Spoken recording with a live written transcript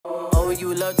Oh,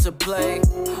 you love to play.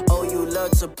 Oh, you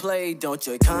love to play. Don't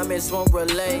your comments won't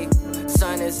relay.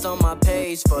 Sign is on my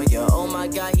page for you. Oh my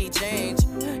God, he changed.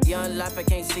 Young life, I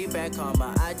can't see back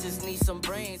karma. I just need some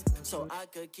brains so I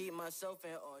could keep myself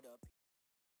in order.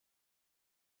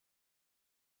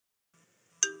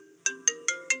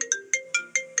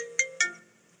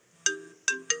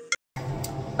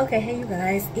 Okay, hey you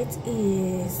guys, it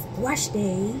is wash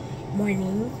day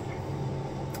morning.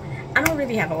 I don't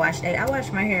really have a wash day. I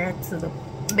wash my hair to the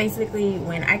basically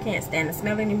when I can't stand the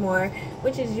smell anymore,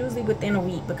 which is usually within a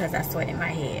week because I sweat in my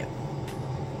head.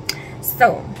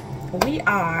 So we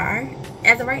are,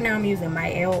 as of right now, I'm using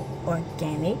Mielle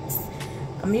Organics.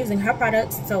 I'm using her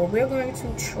products, so we're going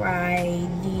to try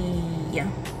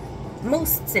the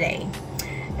mousse today,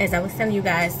 as I was telling you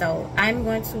guys. So I'm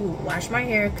going to wash my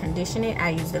hair, condition it. I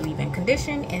use the leave-in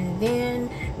condition, and then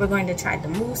we're going to try the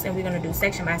mousse, and we're going to do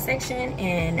section by section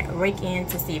and rake in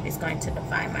to see if it's going to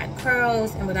define my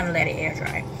curls, and we're going to let it air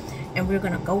dry, and we're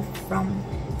going to go from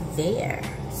there.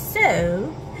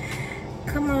 So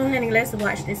come on, honey, let's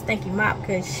watch this stinky mop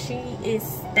because she is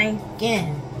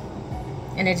stinking,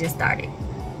 and it just started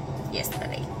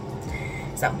yesterday.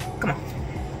 So come on,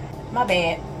 my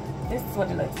bad. This is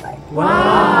what it looks like.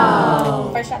 Wow.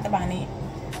 Fresh out the bonnet.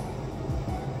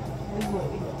 This is what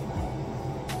we look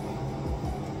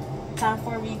like. Time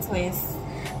for a retwist.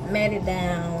 Mat it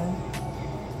down.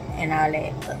 And all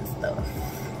that other stuff.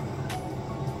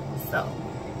 So,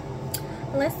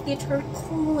 let's get her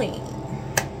clean.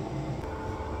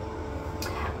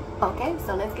 Okay,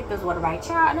 so let's get this water right,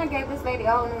 child. And I gave this lady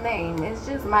a whole new name. It's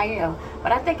just Mielle.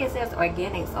 But I think it says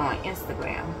Organics on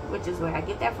Instagram, which is where I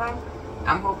get that from.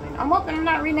 I'm hoping I'm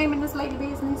not renaming this lady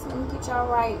business. Let me get y'all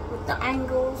right with the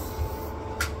angles.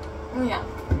 Yeah.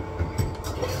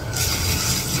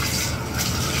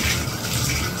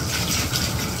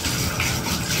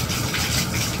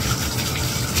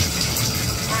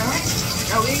 Alright.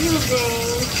 So we're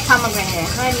using pomegranate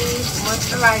honey,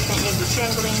 moisturizing and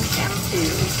detangling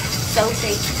shampoo,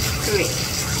 sulfate free.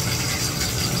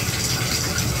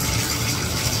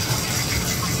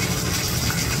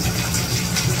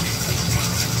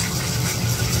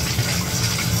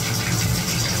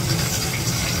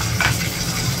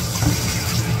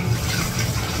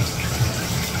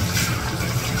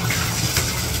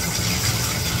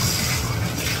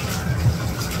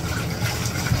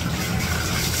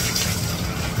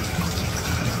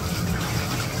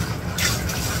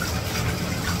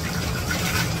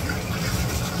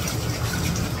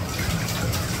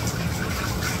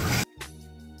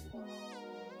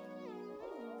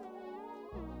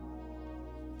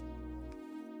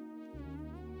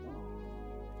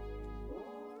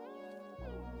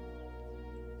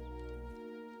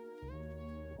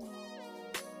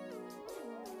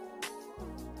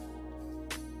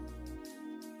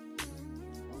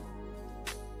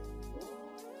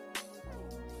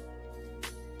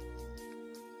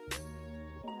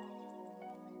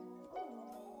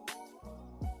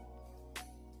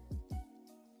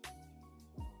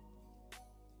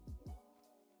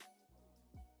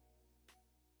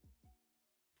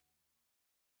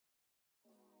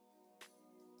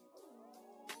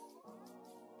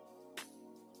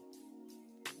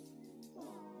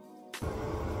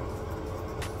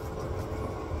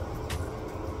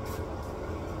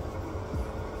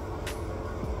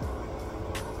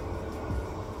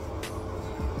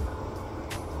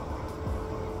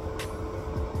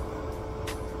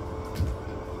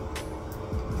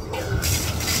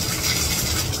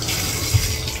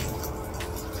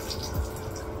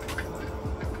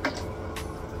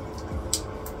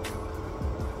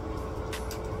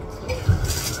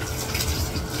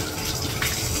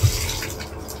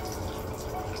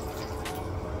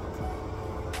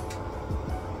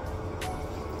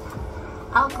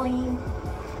 All clean.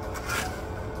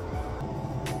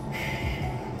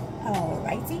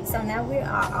 Alrighty, so now we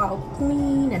are all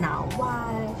clean and all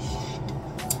washed.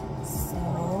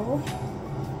 So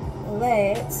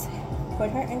let's put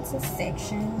her into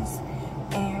sections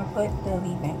and put the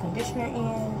leave-in conditioner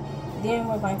in. Then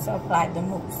we're going to apply the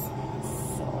mousse.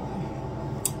 So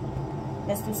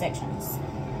let's do sections.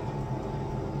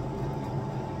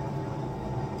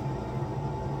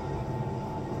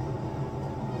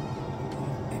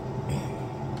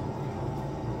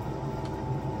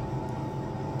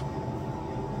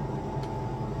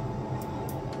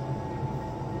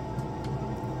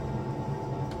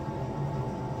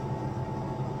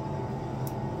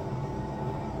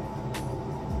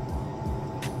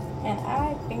 And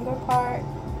I finger part,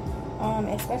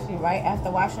 especially right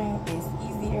after washing, is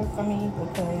easier for me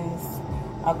because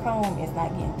a comb is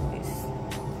not getting through this.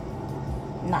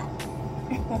 Not.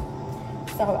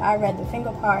 So I read the finger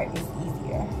part is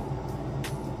easier.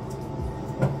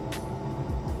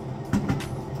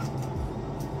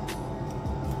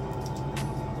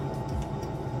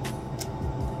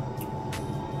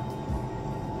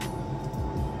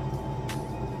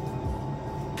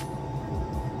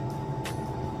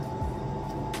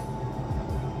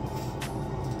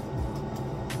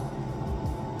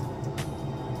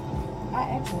 I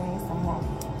actually need some more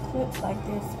clips like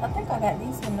this. I think I got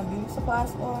these from the beauty supply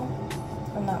store,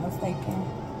 if I'm not mistaken.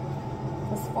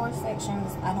 This 4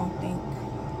 sections I don't think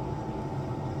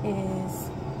is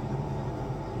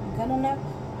good enough.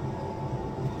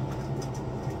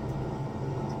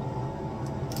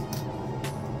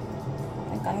 I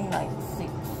think I need like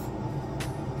 6.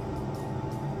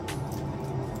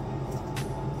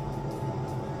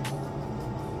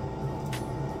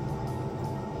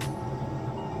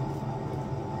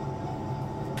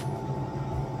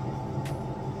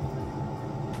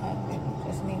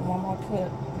 One more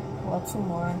clip, well 2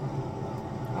 more,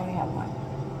 I only have 1.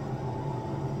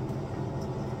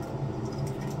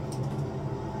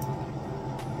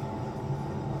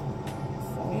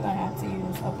 So we're gonna have to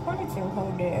use a ponytail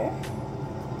holder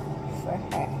for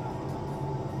her.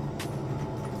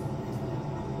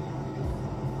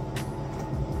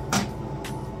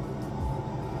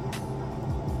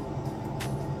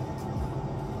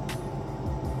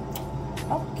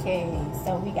 Okay, so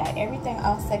we got everything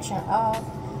off section off.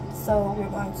 So we're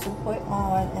going to put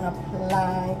on and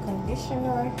apply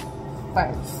conditioner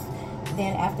first.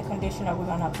 Then after conditioner, we're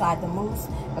going to apply the mousse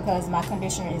because my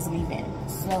conditioner is leave-in.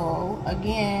 So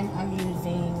again, I'm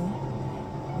using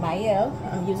Mielle.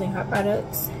 I'm using her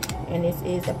products. And this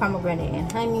is the pomegranate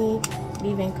and honey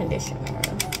leave-in conditioner.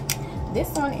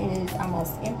 This one is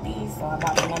almost empty, so I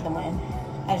bought another one,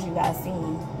 as you guys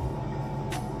seen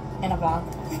in a vlog.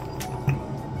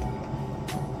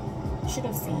 Should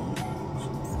have seen.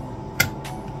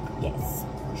 Yes,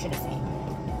 should have seen.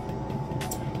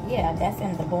 Yeah, that's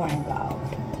in the boring vlog.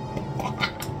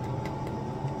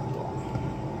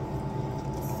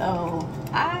 So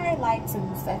I like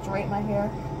to saturate my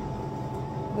hair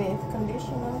with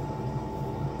conditioner.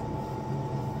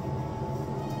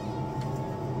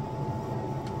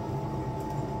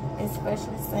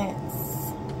 Especially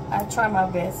since I try my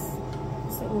best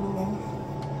to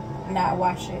not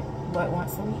wash it but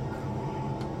once a week.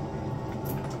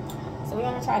 So we're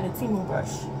gonna try the Timu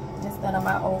brush instead of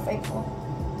my Old Faithful.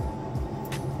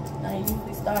 I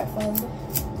usually start from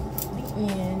the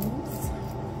ends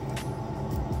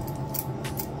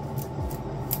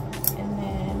and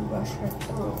then brush her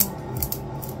through.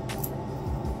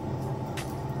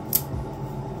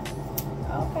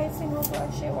 Okay, Timu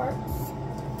brush, it works.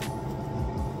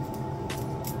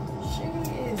 She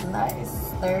is not as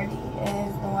sturdy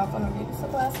as the one from the beauty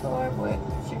supply store, but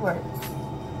she works.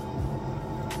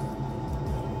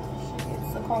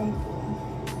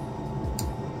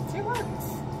 She works,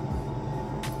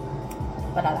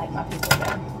 but I like my pink one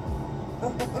better.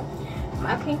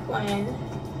 My pink one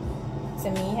to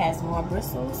me has more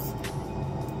bristles,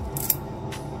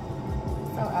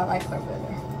 so I like her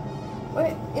better,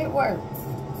 but it works.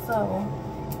 So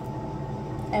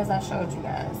as I showed you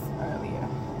guys earlier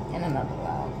in another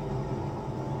vlog,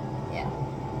 yeah.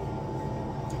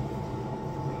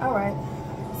 All right,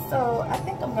 so I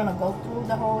think I'm gonna go through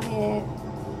the whole head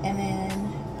and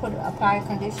then apply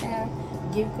conditioner,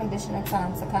 give conditioner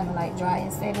time to kind of like dry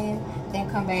and set in, then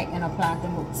come back and apply the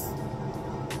mousse.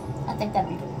 I think that'd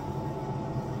be good.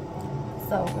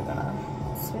 So we're gonna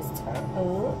twist her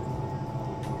up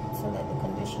so that the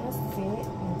conditioner sit,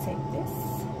 and take this,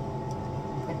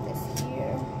 put this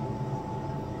here,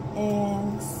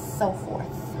 and so forth.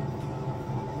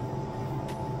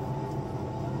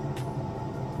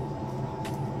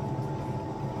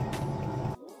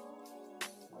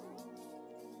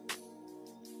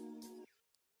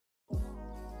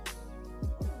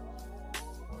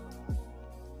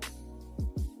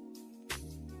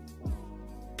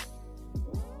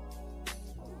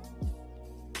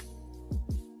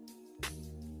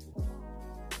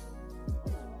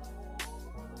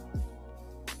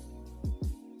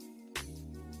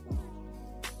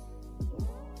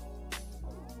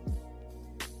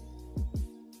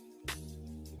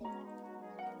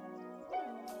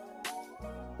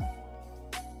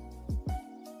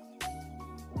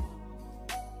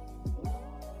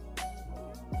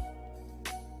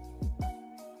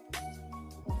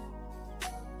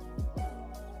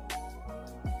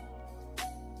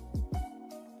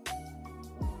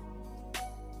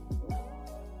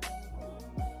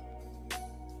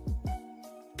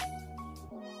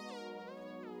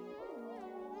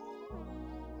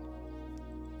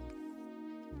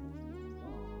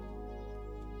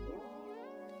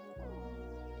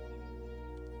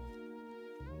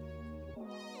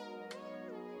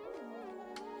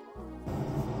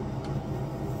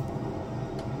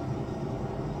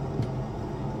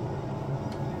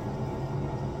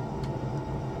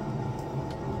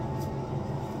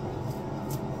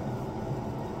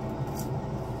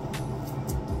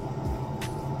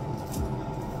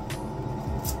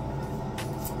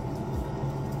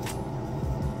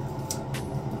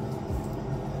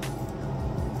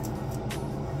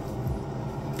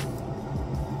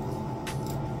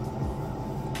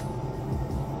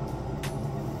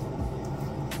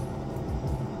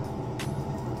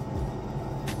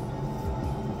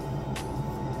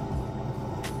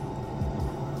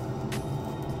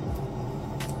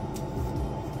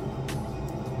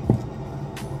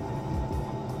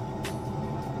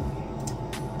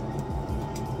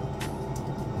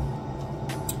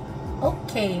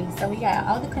 Okay, so we got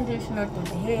all the conditioner through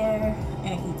the hair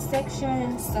and each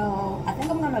section. So I think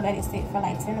I'm gonna let it sit for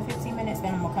like 10 or 15 minutes,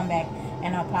 then I'm gonna come back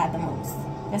and apply the mousse.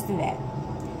 Let's do that.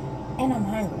 And I'm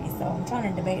hungry, so I'm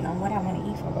trying to debate on what I want to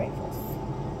eat for breakfast,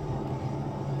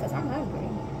 because I'm hungry.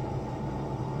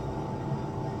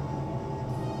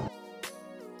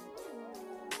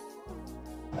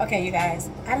 Okay, you guys,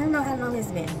 I don't know how long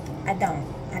it's been. I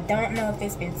don't know if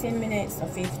it's been 10 minutes or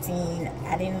 15.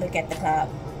 I didn't look at the clock.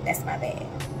 That's my bad.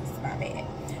 That's my bad.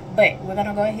 But we're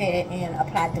gonna go ahead and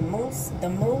apply the mousse. The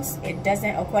mousse, it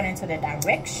doesn't, according to the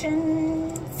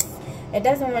directions, it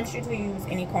doesn't want you to use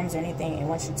any combs or anything. It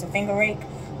wants you to finger rake,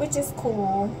 which is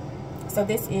cool. So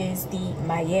this is the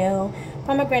Mielle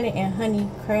pomegranate and honey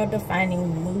curl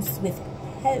defining mousse with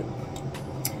hope.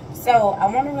 So I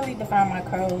want to really define my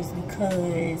curls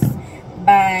because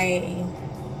by,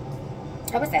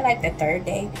 I would say like the third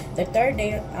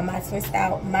day of my twist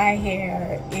out, my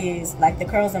hair is like, the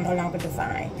curls are no longer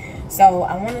defined. So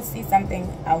I want to see something.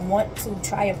 I want to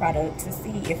try a product to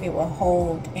see if it will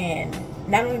hold and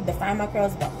not only define my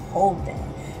curls but hold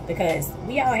them, because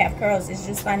we all have curls. It's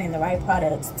just finding the right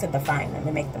products to define them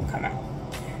and make them come out.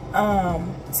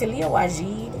 Talia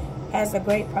Wajid has a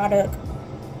great product.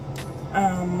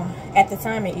 At the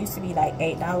time it used to be like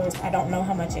 $8. I don't know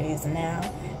how much it is now,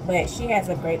 but she has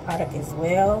a great product as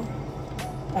well.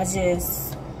 I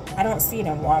don't see it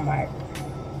in Walmart,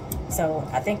 so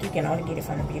I think you can only get it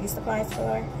from the beauty supply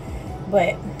store.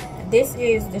 But this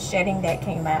is the shedding that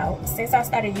came out since I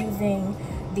started using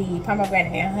the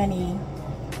pomegranate and honey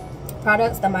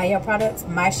products, the Mielle products.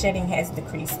 My shedding has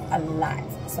decreased a lot.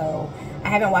 So I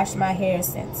haven't washed my hair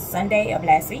since Sunday of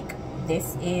last week.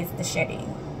 This is the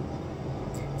shedding.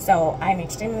 So I'm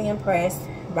extremely impressed.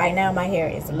 Right now my hair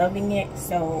is loving it,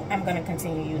 so I'm going to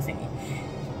continue using it.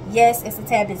 Yes, it's a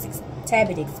tad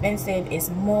bit expensive. It's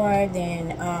more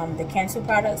than the Cantu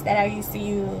products that I used to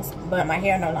use, but my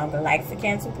hair no longer likes the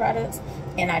Cantu products,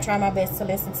 and I try my best to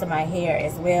listen to my hair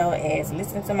as well as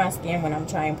listen to my skin when I'm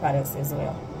trying products as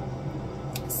well.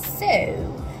 So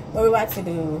what we're about to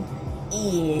do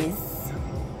is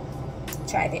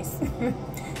try this.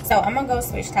 So I'm gonna go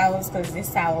switch towels because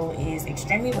this towel is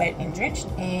extremely wet and drenched,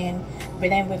 but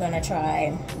then we're gonna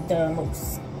try the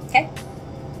mousse. Okay.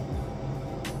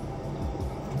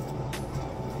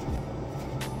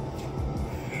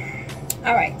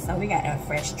 All right, so we got a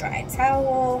fresh dry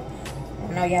towel.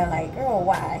 I know y'all like, girl,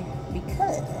 why?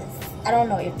 Because I don't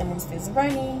know if the mousse is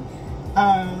runny,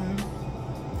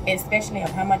 especially of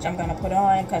how much I'm gonna put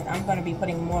on, because I'm gonna be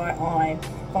putting more on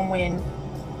from when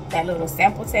that little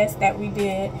sample test that we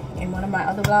did in one of my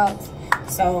other vlogs.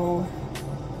 So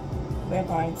we're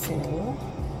going to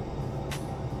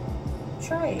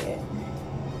try it.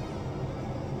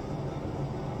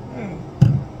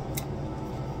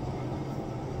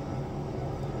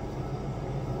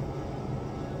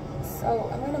 So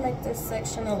I'm gonna make this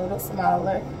section a little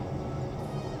smaller.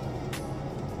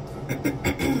 I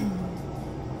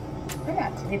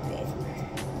gotta clip it.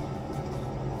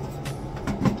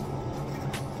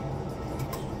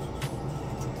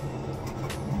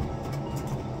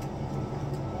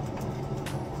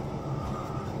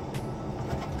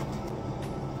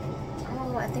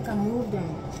 I think I moved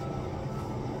them.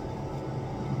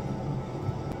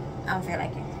 I don't feel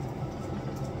like it.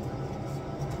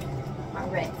 My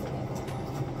red.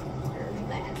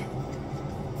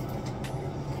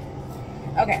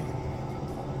 Okay.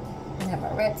 I have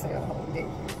my red tail. Hold it.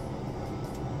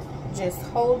 Just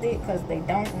hold it because they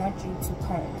don't want you to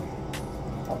comb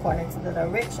according to the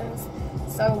directions.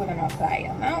 So we're gonna apply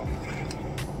a amount.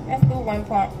 Let's do 1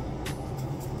 pump.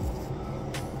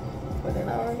 Put it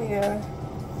on here.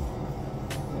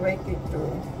 Rake it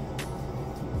through.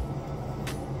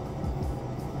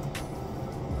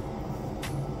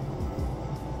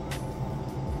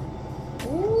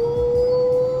 Ooh.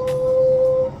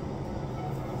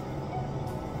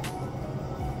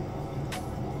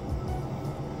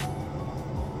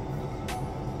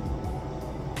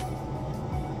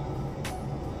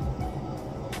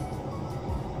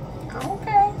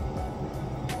 Okay.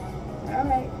 All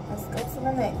right, let's go to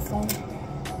the next one.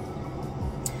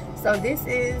 So this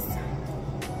is,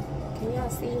 can y'all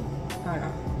see? I don't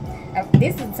know.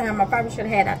 This is the time I probably should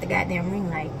have had out the goddamn ring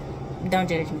light. Don't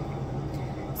judge me.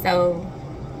 So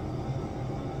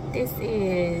this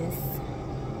is,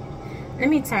 let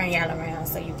me turn y'all around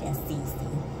so you can see.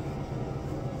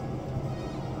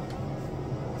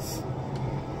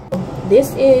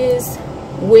 This is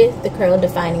with the curl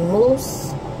defining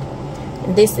mousse.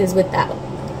 This is without.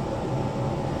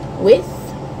 With,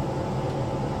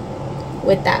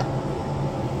 without,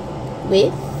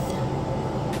 with,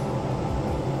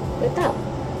 without,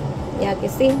 Y'all can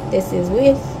see this is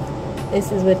with,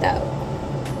 this is without.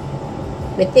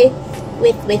 With it,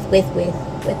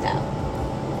 without.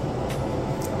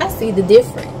 I see the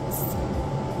difference.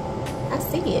 I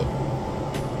see it.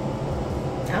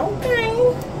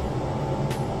 Okay.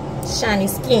 Shiny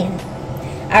skin.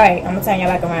 Alright, I'm gonna turn y'all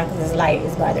back around because this light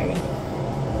is bothering me.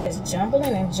 It's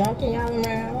jumbling and junking y'all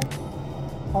around.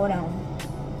 Hold on.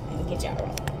 Let me get y'all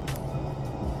wrong.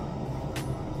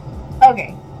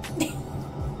 Okay.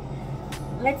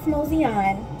 Let's mosey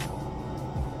on.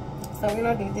 So we're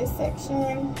gonna do this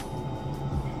section.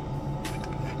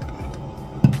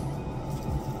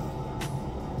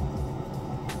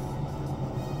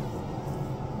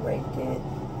 Break it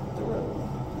through.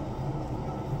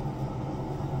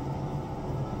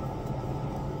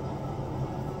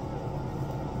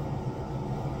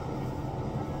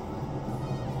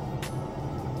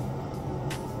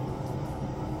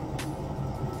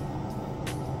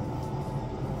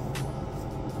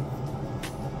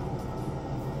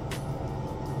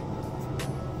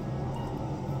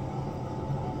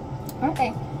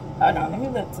 Okay, hold on, let me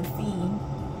look to see.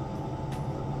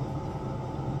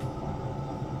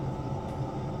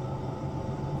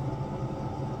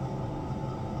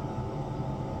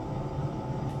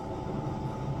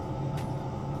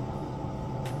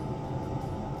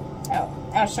 Oh,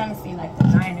 I was trying to see like the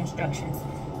 9 instructions.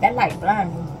 That light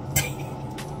blind me.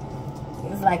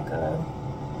 It's like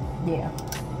yeah.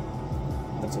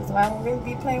 Which is why I don't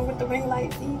really be playing with the ring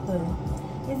lights either.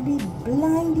 It be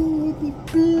blinding, it be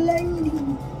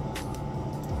blinding.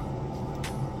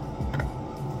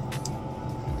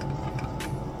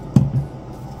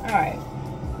 Alright,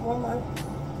 one more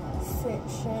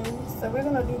section. So we're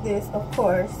gonna do this, of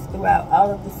course, throughout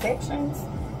all of the sections.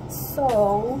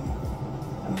 So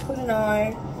I'm gonna put it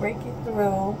on, break it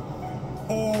through,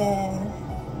 and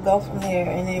go from there.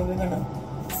 And then we're gonna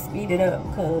speed it up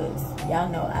because y'all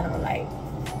know I don't like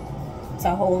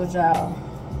to hold y'all.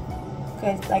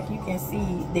 Because like you can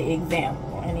see the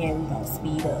example, and then we're gonna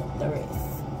speed up the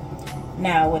rest.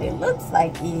 Now what it looks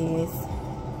like is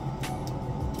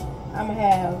I'm gonna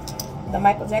have the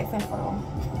Michael Jackson phone,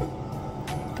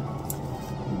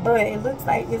 but it looks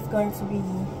like it's going to be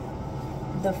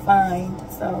defined,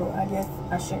 so I guess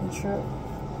I shouldn't trip.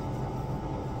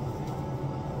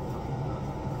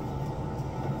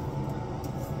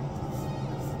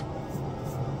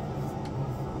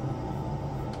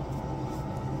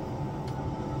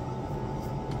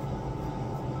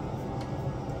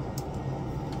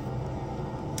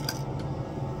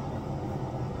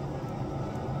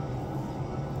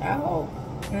 I hope.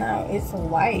 Now it's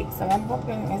white, so I'm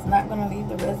hoping it's not going to leave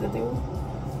the residue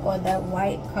or that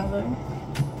white color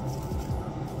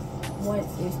once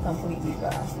it's completely dry.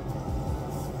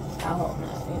 I hope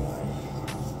not, anyway.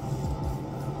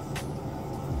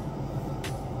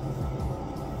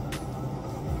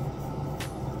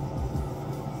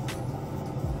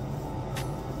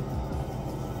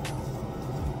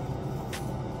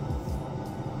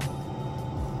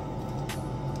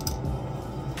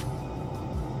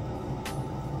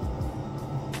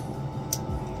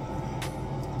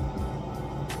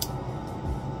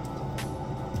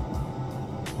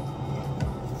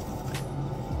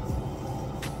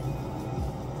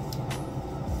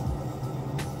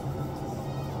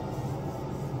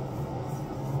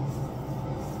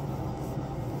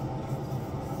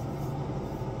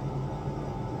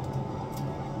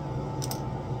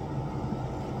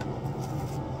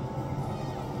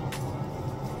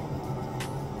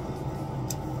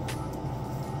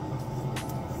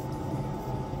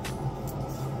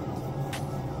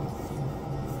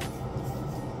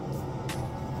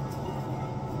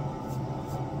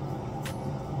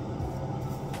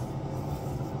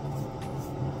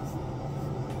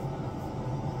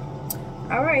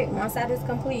 Alright, one side is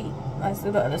complete. Let's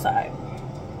do the other side.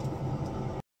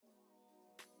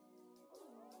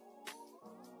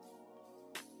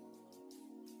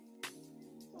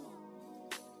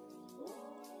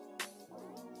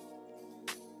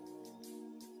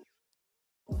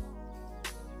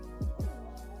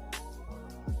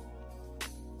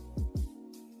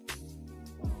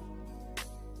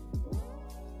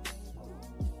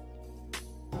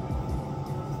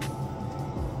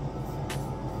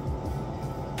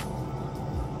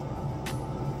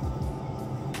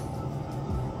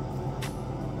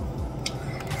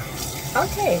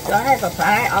 Okay, so I have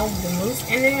applied all of the mousse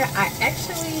in there. I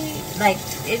actually, like,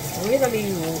 it's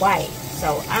really white.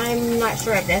 So I'm not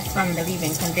sure if that's from the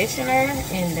leave-in conditioner.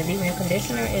 And the leave-in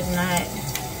conditioner is not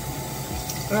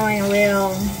flowing well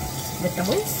with the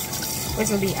mousse. Which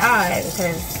would be odd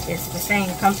because it's the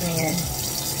same company.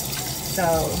 So,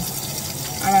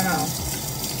 I don't know.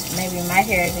 Maybe my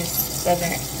hair just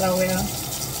doesn't go well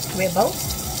with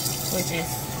both, which is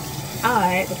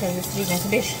odd because it's leave-in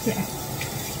conditioner.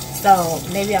 So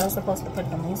maybe I was supposed to put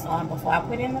the mousse on before I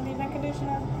put in the leave-in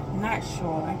conditioner. Not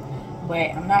sure,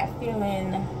 but I'm not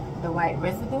feeling the white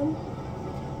residue.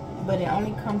 But it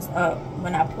only comes up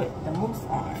when I put the mousse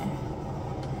on.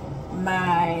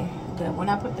 When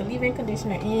I put the leave-in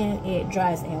conditioner in, it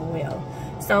dries in well.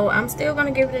 So I'm still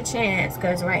gonna give it a chance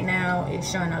because right now it's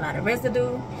showing a lot of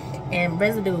residue, and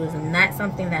residue is not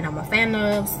something that I'm a fan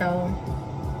of. So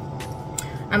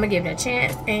I'm gonna give it a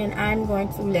chance, and I'm going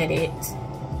to let it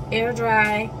air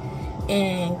dry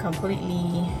and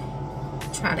completely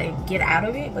try to get out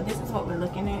of it. But this is what we're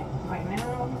looking at right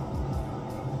now.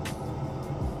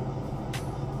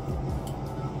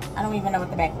 I don't even know what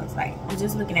the back looks like. I'm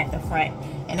just looking at the front.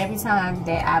 And every time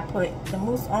that I put the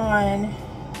mousse on,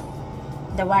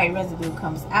 the white residue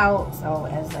comes out. So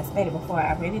as I stated before,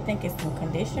 I really think it's some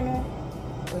conditioner,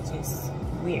 which is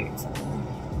weird to me.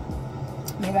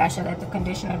 Maybe I should let the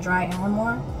conditioner dry on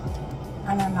more.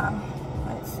 I don't know.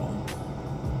 Let's see.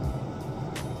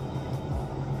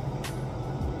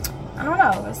 I don't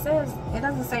know. It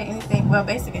doesn't say anything. Well,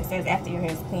 basically it says after your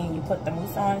hair is clean, you put the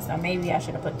mousse on. So maybe I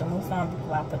should have put the mousse on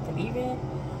before I put the leave-in.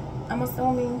 I'm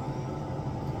assuming.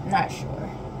 Not sure.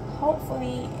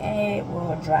 Hopefully it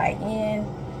will dry in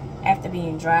after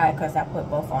being dry because I put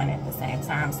both on at the same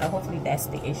time. So hopefully that's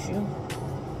the issue.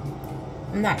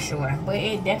 I'm not sure. But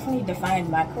it definitely defined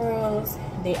my curls.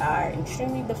 They are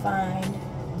extremely defined.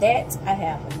 That I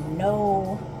have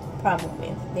no problem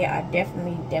with. They are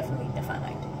definitely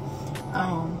defined.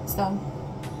 So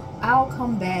I'll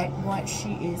come back once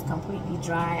she is completely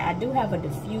dry. I do have a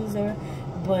diffuser,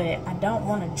 but I don't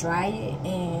want to dry it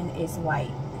and it's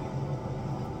white.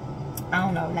 I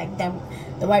don't know, like that,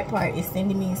 the white part is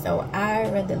sending me, so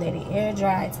I'd rather let it air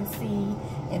dry to see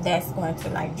if that's going to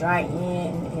like dry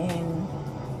in and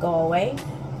go away,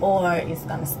 or it's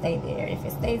gonna stay there. If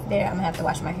it stays there, I'm gonna have to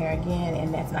wash my hair again,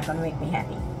 and that's not gonna make me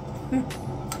happy.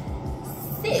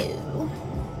 So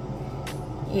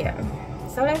yeah,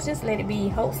 so let's just let it be.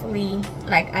 Hopefully,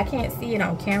 like I can't see it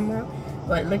on camera,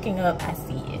 but looking up I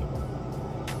see it.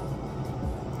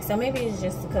 So maybe it's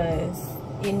just because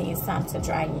it needs time to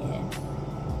dry in.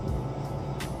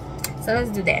 So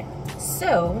let's do that.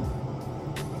 So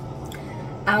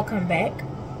I'll come back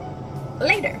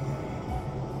later.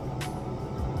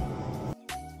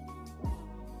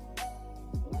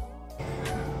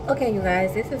 Okay, you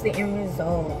guys, this is the end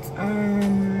result.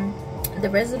 The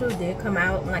residue did come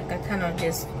out. Like I kind of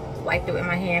just wiped it with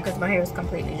my hand because my hair was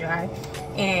completely dry,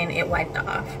 and it wiped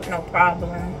off, no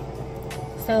problem.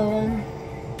 So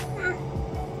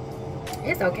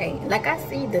it's okay. Like I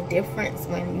see the difference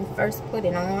when you first put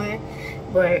it on,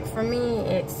 but for me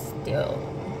it's still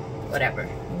whatever.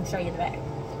 Let me show you the back.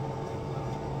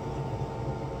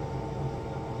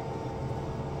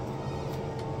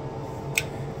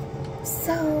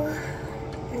 So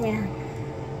yeah,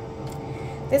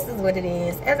 this is what it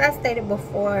is. As I stated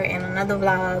before in another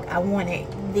vlog, I wanted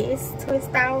this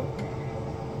twist out.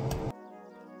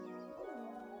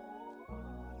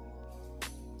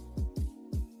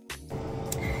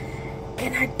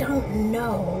 And I don't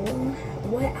know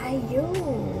what I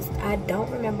used. I don't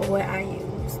remember what I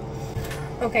used.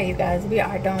 Okay, you guys, we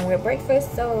are done with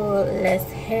breakfast. So let's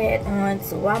head on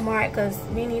to Walmart because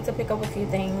we need to pick up a few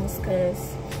things.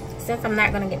 Because since I'm not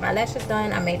going to get my lashes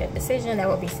done, I made a decision that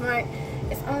would be smart.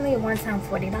 It's only one time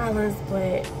 $40,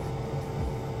 but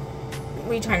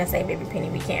we trying to save every penny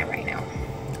we can right now.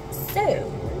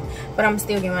 So, but I'm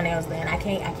still getting my nails done. I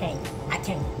can't.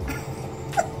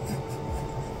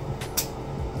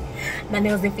 My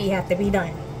nails and feet have to be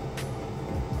done.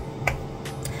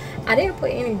 I didn't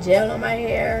put any gel on my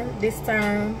hair this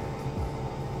time.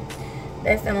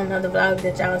 That's in another vlog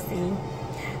that y'all see.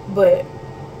 But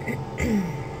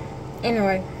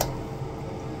anyway,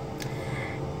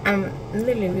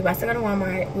 we about to go to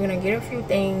Walmart. We're gonna get a few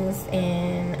things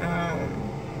and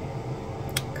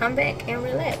come back and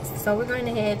relax. So we're going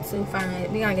to head to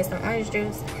we're gonna get some orange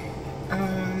juice,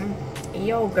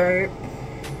 yogurt.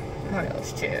 What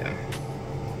else, chill?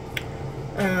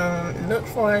 Look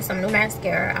for some new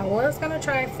mascara. I was gonna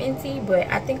try Fenty, but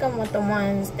I think I want the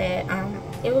ones that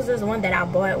it was this one that I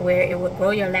bought where it would grow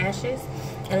your lashes,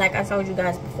 and like I told you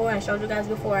guys before, I showed you guys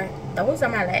before, those are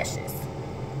my lashes.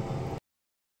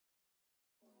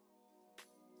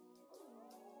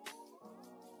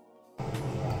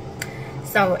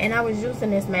 So, and I was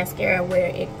using this mascara where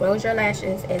it grows your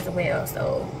lashes as well,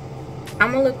 so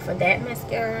I'm gonna look for that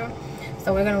mascara.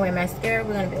 So we're gonna wear mascara,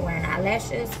 we're gonna be wearing our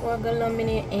lashes for a good little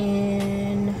minute,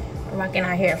 and rocking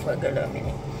our hair for a good little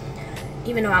minute.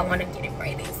 Even though I wanna get it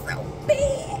braided so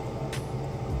bad.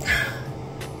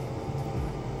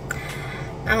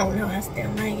 I don't know, I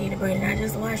still might eat it, but I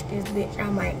just washed this bitch. I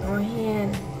might go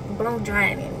ahead and blow dry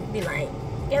it and be like,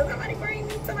 yeah, somebody bring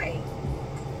me tonight.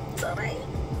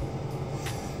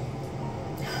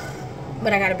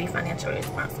 But I gotta be financially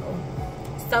responsible.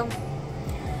 So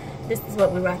this is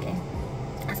what we're rocking.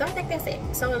 So I think that's it.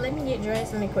 So let me get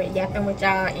dressed. Let me quit yapping with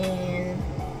y'all and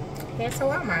head to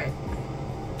Walmart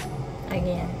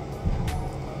again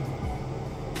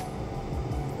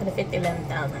for the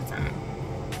 11,000th time.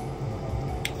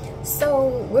 So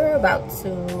we're about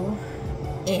to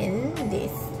end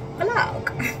this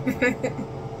vlog.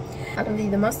 I love you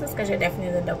the mostest because you're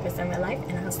definitely the dopest in my life,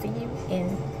 and I'll see you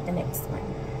in the next one.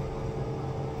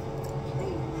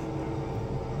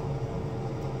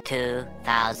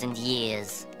 2,000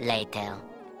 years later.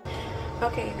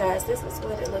 Okay guys, this is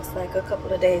what it looks like a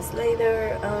couple of days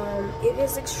later. It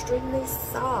is extremely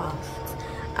soft.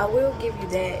 I will give you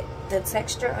that. The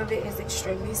texture of it is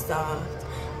extremely soft.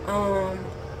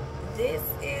 This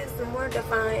is more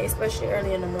defined, especially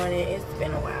early in the morning. It's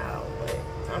been a while, but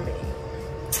I mean,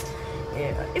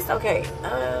 yeah, it's okay.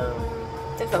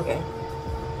 It's okay.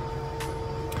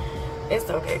 It's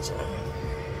okay, child.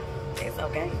 It's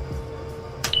okay.